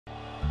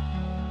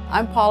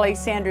I'm Polly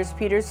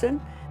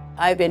Sanders-Peterson.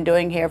 I've been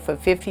doing hair for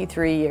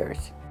 53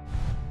 years.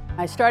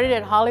 I started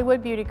at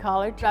Hollywood Beauty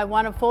College. I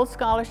won a full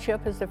scholarship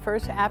as the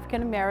first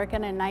African American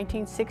in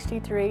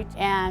 1963,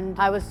 and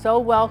I was so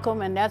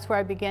welcome, and that's where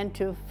I began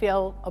to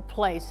feel a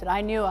place that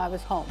I knew I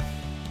was home.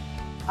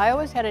 I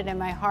always had it in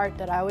my heart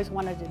that I always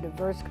wanted a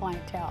diverse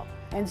clientele.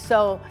 And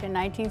so in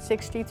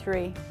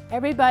 1963,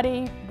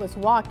 everybody was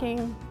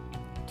walking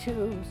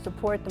to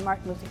support the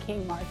Martin Luther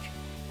King March.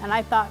 And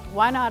I thought,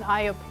 why not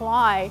I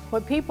apply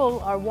what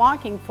people are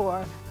walking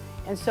for?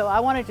 And so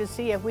I wanted to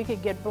see if we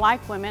could get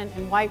black women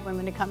and white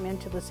women to come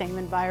into the same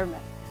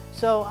environment.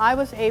 So I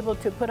was able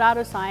to put out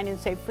a sign and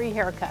say free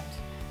haircuts.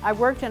 I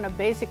worked in a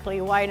basically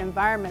white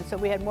environment, so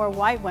we had more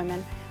white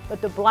women, but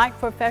the black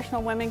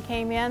professional women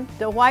came in.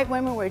 The white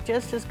women were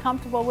just as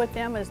comfortable with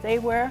them as they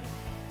were.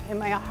 In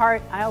my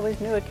heart, I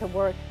always knew it could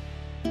work.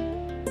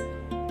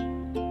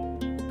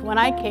 When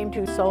I came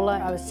to Sola,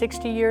 I was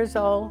 60 years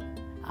old.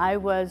 I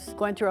was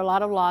going through a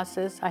lot of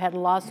losses. I had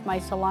lost my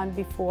salon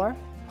before,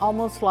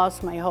 almost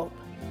lost my hope.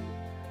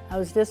 I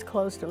was this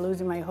close to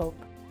losing my hope.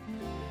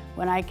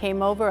 When I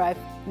came over, I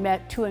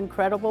met two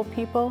incredible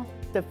people,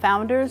 the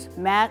founders,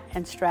 Matt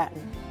and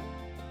Stratton.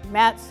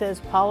 Matt says,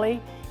 Polly,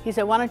 he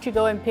said, why don't you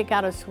go and pick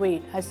out a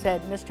suite? I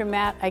said, Mr.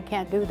 Matt, I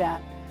can't do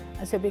that.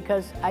 I said,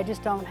 because I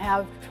just don't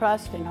have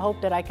trust and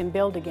hope that I can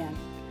build again.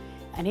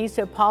 And he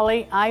said,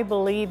 Polly, I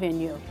believe in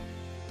you.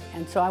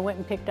 And so I went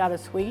and picked out a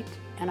suite,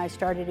 and I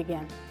started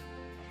again.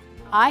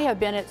 I have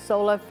been at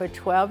Sola for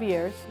 12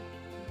 years,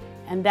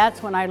 and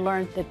that's when I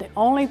learned that the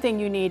only thing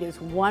you need is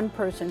one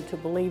person to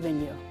believe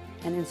in you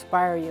and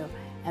inspire you,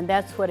 and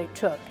that's what it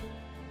took.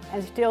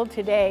 And still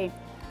today,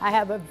 I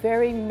have a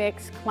very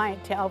mixed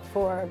clientele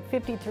for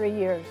 53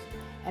 years,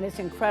 and it's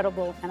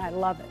incredible, and I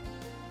love it.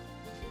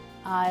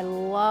 I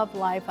love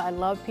life, I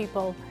love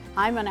people.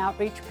 I'm an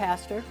outreach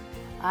pastor.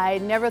 I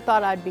never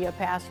thought I'd be a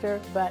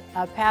pastor, but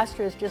a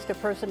pastor is just a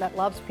person that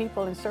loves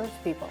people and serves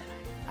people.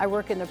 I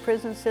work in the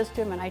prison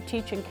system, and I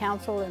teach and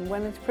counsel in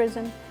women's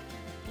prison.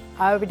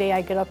 Every day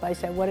I get up, I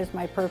say, what is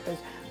my purpose?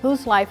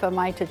 Whose life am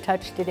I to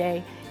touch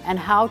today, and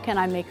how can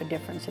I make a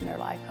difference in their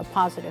life, a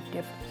positive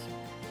difference?